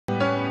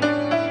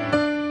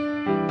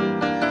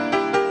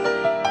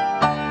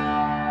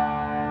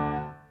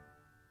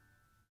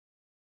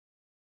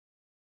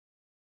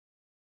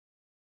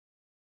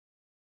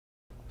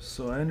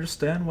So I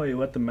understand why you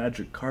let the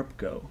magic carp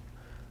go.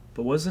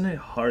 But wasn't it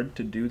hard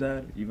to do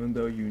that even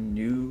though you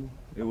knew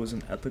it was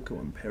an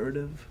ethical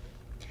imperative?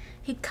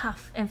 He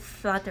coughed and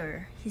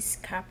fluttered his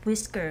carp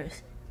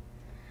whiskers.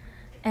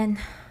 And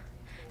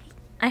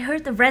I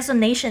heard the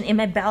resonation in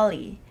my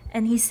belly.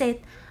 And he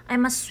said, I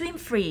must swim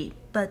free,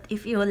 but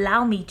if you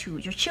allow me to,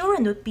 your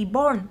children would be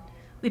born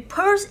with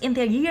pearls in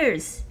their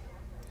ears.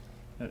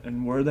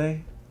 And were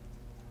they?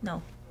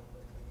 No.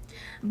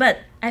 But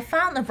I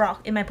found a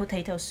rock in my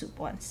potato soup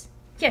once.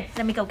 Here,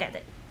 let me go get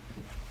it.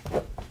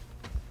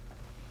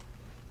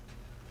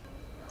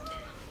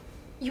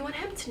 You want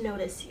him to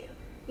notice you.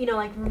 You know,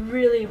 like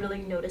really, really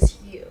notice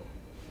you.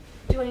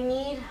 Do I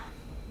need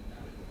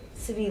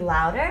to be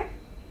louder?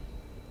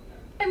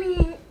 I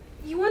mean,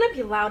 you want to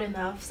be loud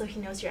enough so he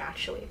knows you're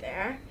actually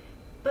there,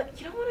 but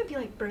you don't want to be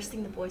like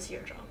bursting the boy's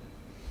eardrum.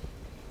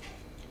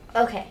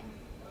 Okay,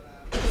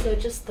 so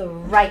just the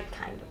right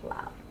kind of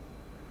loud.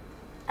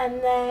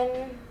 And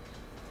then,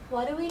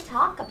 what do we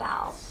talk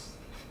about?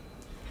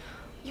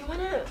 You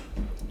want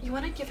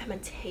to give him a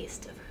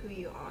taste of who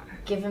you are.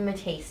 Give him a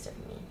taste of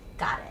me.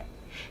 Got it.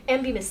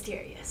 And be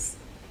mysterious.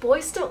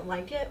 Boys don't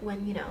like it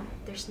when, you know,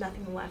 there's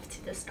nothing left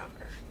to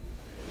discover.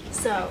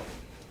 So,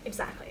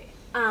 exactly.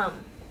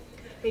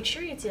 Make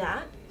sure you do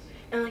that,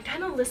 and like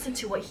kind of listen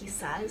to what he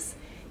says,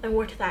 and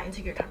work that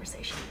into your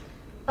conversation.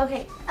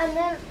 Okay, and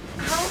then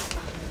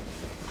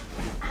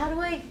how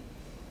do I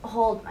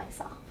hold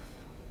myself?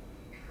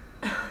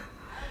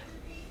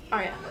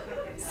 Arya,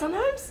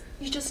 sometimes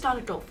you just gotta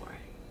go for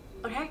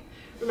it, okay?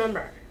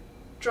 Remember,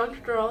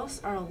 drunk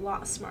girls are a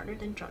lot smarter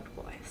than drunk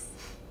boys.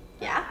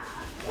 Yeah?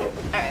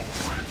 Alright.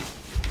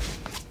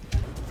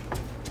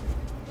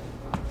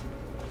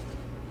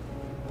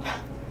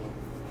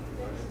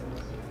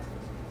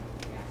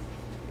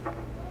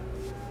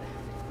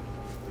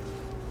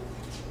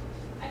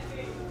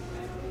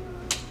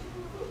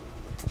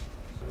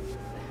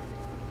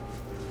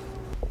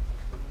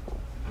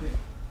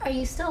 Are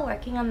you still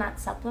working on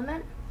that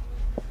supplement?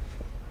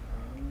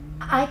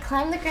 I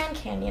climbed the Grand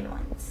Canyon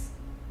once.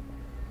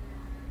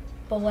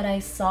 But what I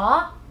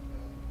saw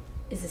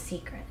is a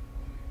secret.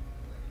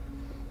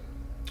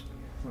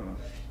 Huh.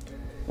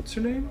 What's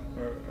your name?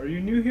 Are you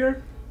new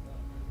here?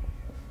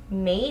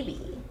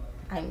 Maybe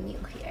I'm new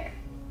here.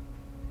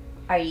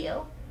 Are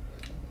you?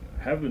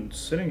 I have been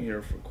sitting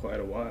here for quite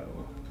a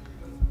while.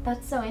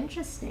 That's so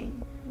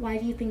interesting. Why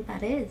do you think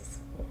that is?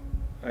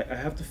 I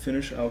have to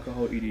finish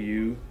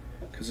AlcoholEdu,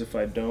 because if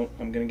I don't,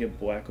 I'm going to get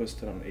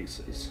blacklisted on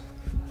ACEs.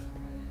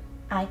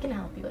 I can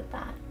help you with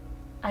that.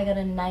 I got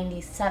a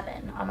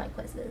 97 on my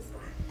quizzes.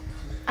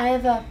 I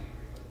have a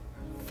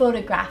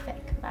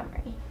photographic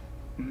memory.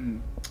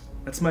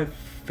 That's my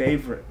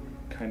favorite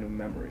kind of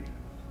memory.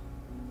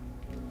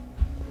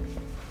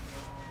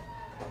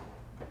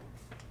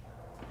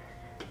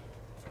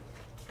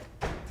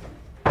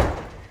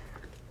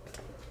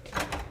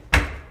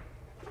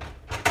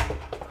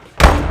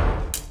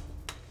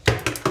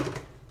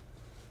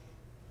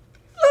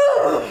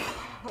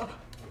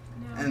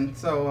 And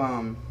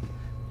so,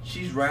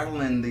 she's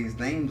rattling these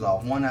names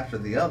off one after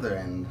the other,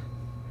 and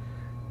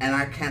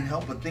I can't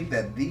help but think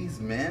that these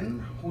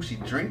men who she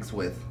drinks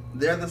with,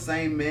 they're the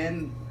same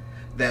men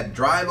that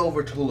drive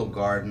over tulip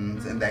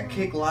gardens and that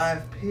kick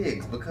live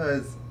pigs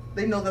because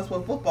they know that's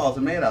what footballs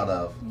are made out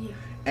of. Yeah.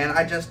 And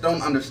I just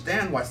don't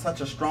understand why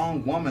such a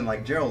strong woman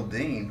like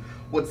Geraldine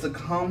would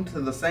succumb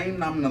to the same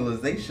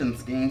nominalization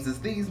schemes as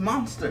these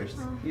monsters,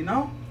 you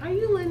know? Are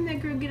you letting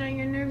that girl get on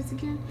your nerves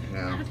again?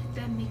 Yeah. How did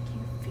that make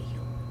you feel?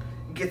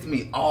 It gets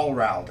me all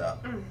riled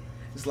up.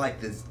 It's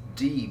like this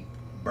deep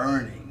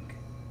burning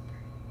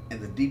in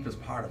the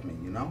deepest part of me,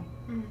 you know?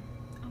 Oh,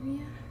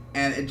 yeah?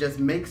 And it just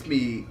makes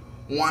me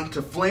want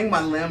to fling my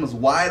limbs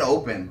wide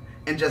open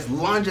and just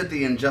lunge at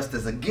the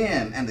injustice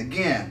again and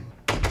again.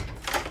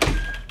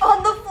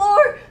 On the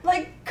floor,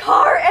 like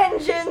car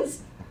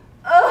engines.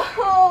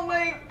 Oh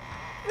my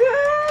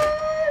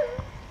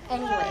god.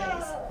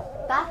 Anyways,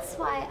 that's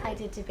why I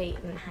did debate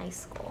in high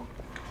school.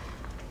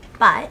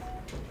 But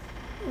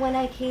when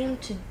I came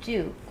to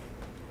Duke,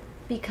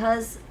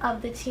 because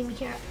of the team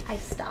here, I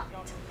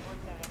stopped.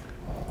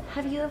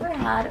 Have you ever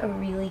had a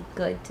really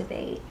good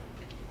debate?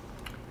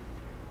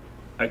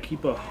 I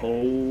keep a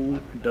whole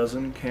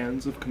dozen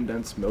cans of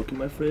condensed milk in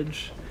my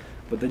fridge,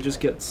 but they just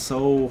get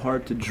so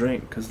hard to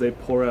drink because they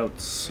pour out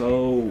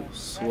so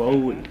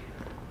slowly.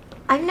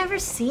 I've never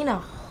seen a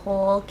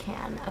whole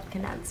can of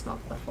condensed milk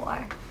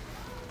before.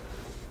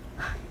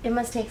 It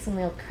must take some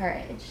real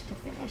courage to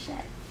finish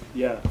it.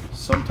 Yeah,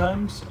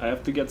 sometimes I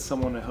have to get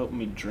someone to help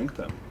me drink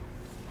them.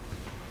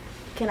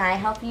 Can I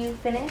help you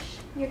finish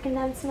your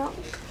condensed milk?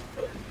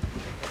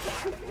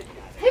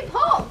 Hey,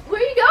 Paul,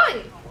 where are you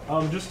going?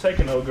 I'm just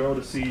taking a girl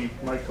to see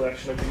my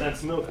collection of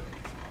condensed milk.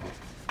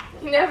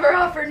 He never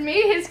offered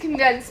me his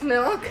condensed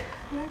milk.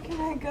 Where can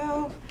I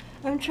go?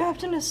 I'm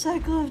trapped in a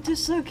cycle of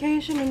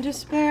dislocation and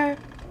despair.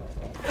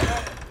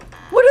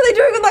 What are they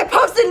doing with my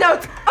post-it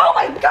notes? Oh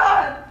my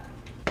god!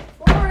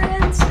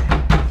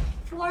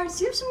 Florence,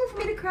 do you have somewhere for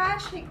me to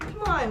crash? Hey,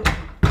 come on.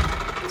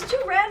 It's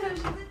too random.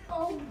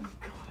 Oh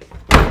god.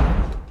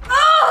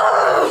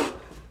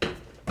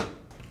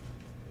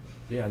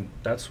 Yeah,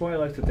 that's why I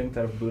like to think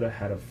that if Buddha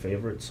had a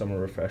favorite summer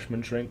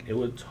refreshment drink, it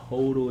would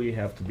totally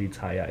have to be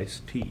Thai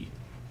iced tea.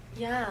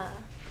 Yeah.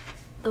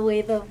 The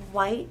way the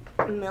white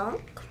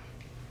milk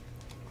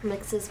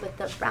mixes with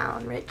the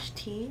brown rich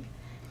tea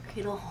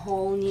create a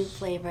whole new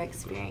flavor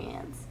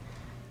experience.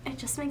 It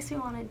just makes me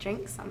want to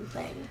drink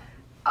something.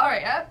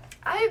 Arya,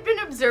 I've been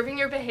observing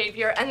your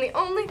behavior, and the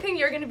only thing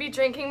you're going to be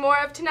drinking more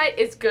of tonight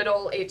is good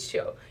old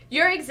H2O.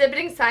 You're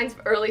exhibiting signs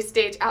of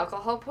early-stage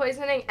alcohol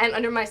poisoning, and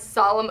under my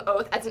solemn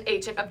oath as an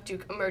agent of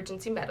Duke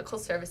Emergency Medical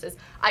Services,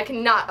 I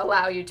cannot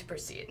allow you to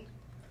proceed.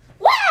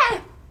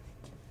 What?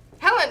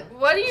 Helen,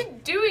 what are you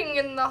doing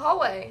in the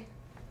hallway?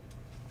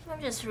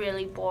 I'm just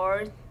really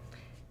bored.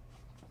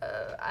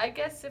 I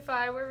guess if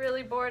I were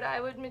really bored,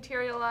 I would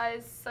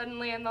materialize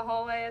suddenly in the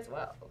hallway as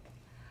well.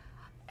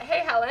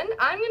 Hey, Helen,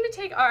 I'm going to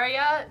take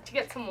Arya to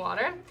get some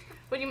water.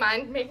 Would you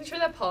mind making sure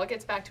that Paul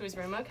gets back to his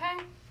room, okay?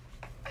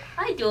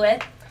 I do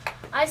it.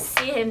 I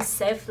see him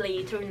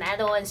safely through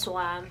Nettle and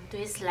Swamp to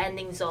his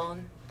landing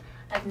zone.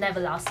 I've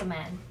never lost a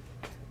man.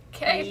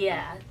 Okay.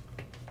 Yeah.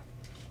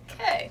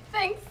 Okay,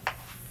 thanks.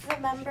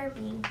 Remember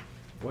me.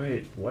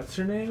 Wait, what's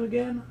her name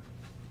again?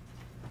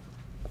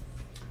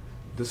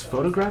 Does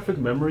photographic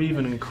memory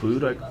even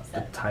include like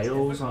the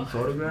titles on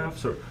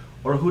photographs,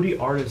 or who the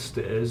artist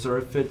is, or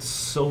if it's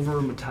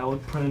silver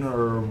metallic print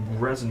or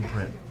resin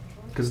print?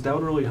 Because that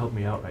would really help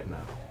me out right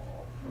now.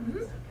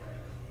 Mm-hmm.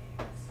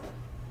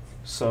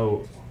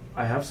 So,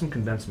 I have some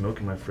condensed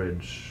milk in my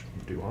fridge.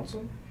 Do you want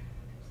some?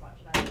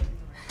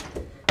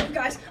 You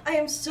guys, I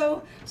am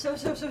so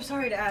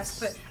sorry to ask,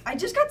 but I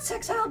just got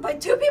sexiled by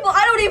two people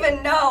I don't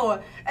even know.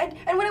 And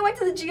when I went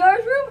to the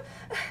GR's room,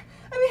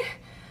 I mean,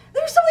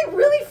 there was something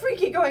really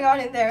freaky going on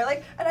in there.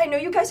 Like, and I know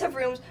you guys have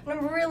rooms, and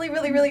I'm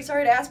really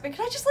sorry to ask, but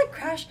can I just like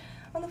crash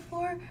on the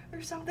floor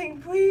or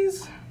something,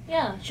 please?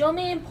 Yeah, show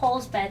me in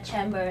Paul's bed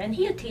chamber, and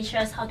he'll teach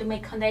us how to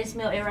make condensed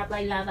milk erupt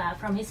like lava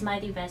from his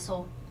mighty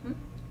vessel.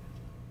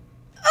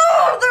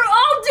 Oh, they're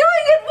all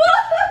doing it!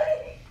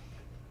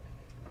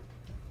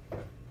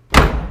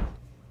 Why?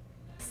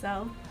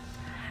 So,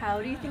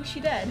 how do you think she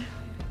did?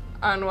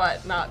 On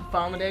what, not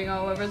vomiting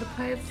all over the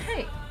place?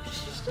 Hey,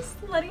 she's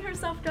just letting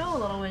herself go a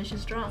little when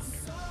she's drunk.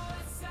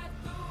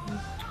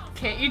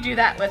 Can't you do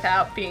that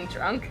without being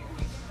drunk?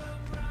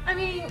 I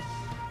mean,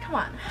 come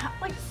on,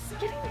 like,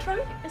 getting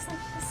drunk is like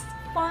this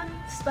fun,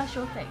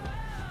 special thing.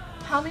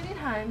 How many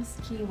times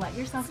can you let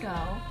yourself go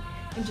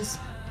and just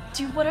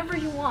do whatever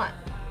you want,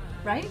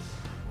 right?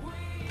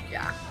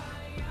 Yeah.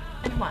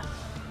 And come on,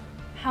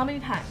 how many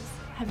times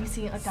have you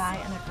seen a guy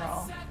and a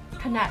girl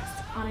connect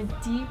on a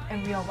deep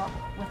and real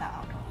level without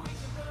alcohol?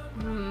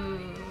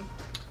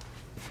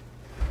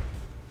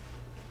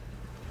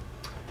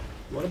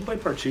 Want to play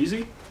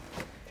Parcheesi?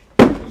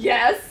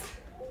 Yes.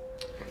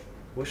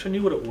 Wish I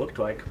knew what it looked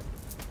like.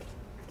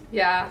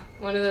 Yeah,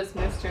 one of those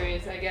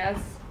mysteries, I guess.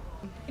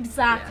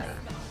 Exactly.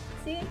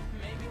 See?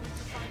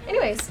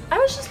 Anyways, I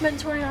was just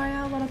mentoring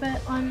Arya a little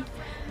bit on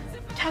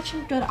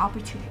catching good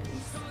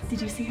opportunities.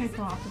 Did you see her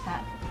go off with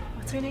that?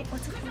 What's her name?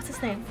 What's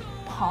his name?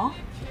 Paul?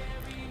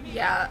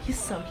 Yeah, He's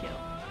so cute.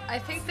 I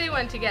think they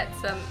went to get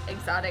some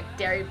exotic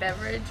dairy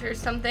beverage or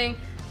something,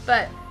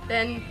 but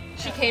then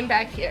she came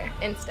back here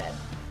instead.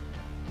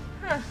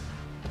 Huh.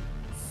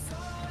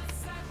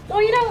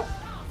 Well, you know,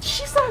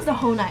 she still has the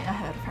whole night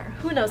ahead of her.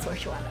 Who knows where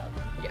she'll end up?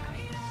 Yeah.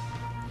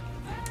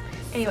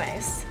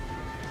 Anyways.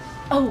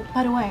 Oh,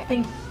 by the way,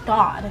 thank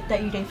God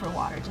that you gave her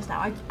water just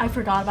now. I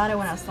forgot about it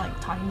when I was like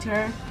talking to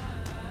her.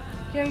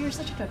 You're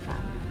such a good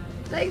friend.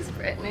 Thanks,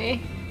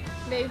 Brittany.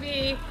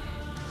 Maybe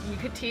you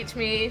could teach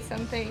me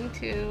something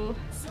too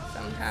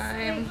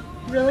sometime.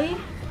 Really?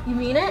 You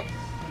mean it?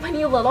 When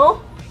you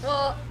little?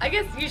 Well, I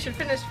guess you should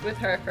finish with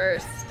her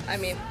first. I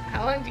mean,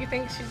 how long do you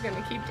think she's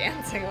gonna keep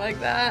dancing like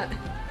that?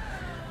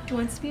 She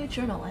wants to be a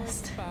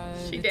journalist.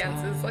 She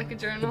dances like a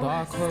The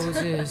bar journalist.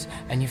 closes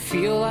and you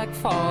feel like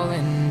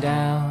falling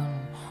down.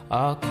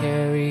 I'll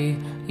carry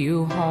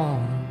you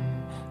home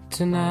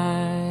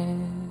tonight.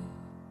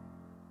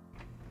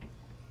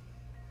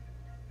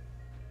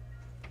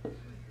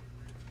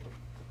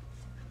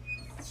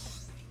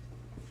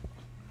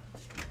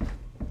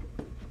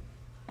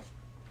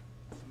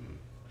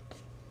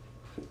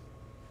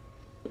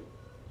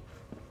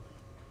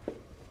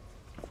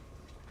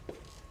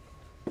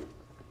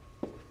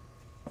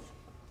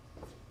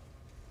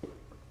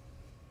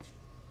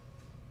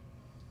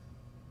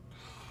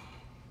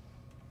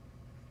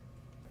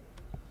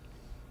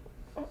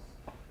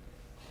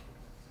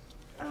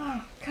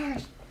 Oh,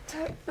 gosh.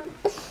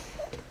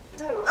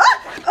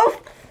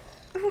 Oh!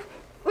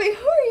 Wait,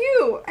 who are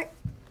you?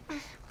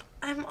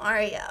 I'm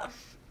Arya.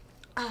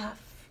 I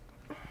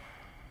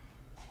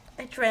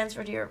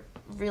transferred here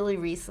really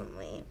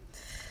recently.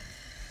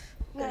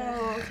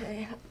 Oh,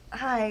 okay.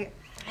 Hi.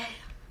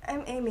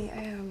 I'm Amy.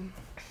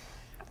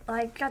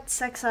 I got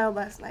sexiled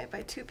last night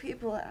by two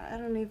people I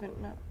don't even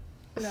know.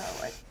 No,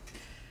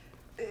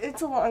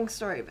 it's a long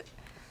story, but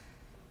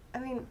I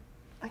mean,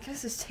 I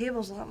guess this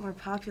table's a lot more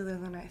popular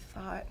than I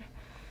thought.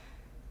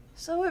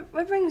 So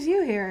what brings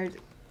you here?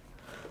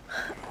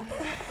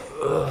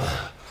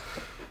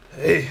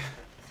 Hey,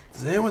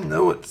 does anyone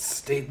know what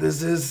state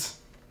this is?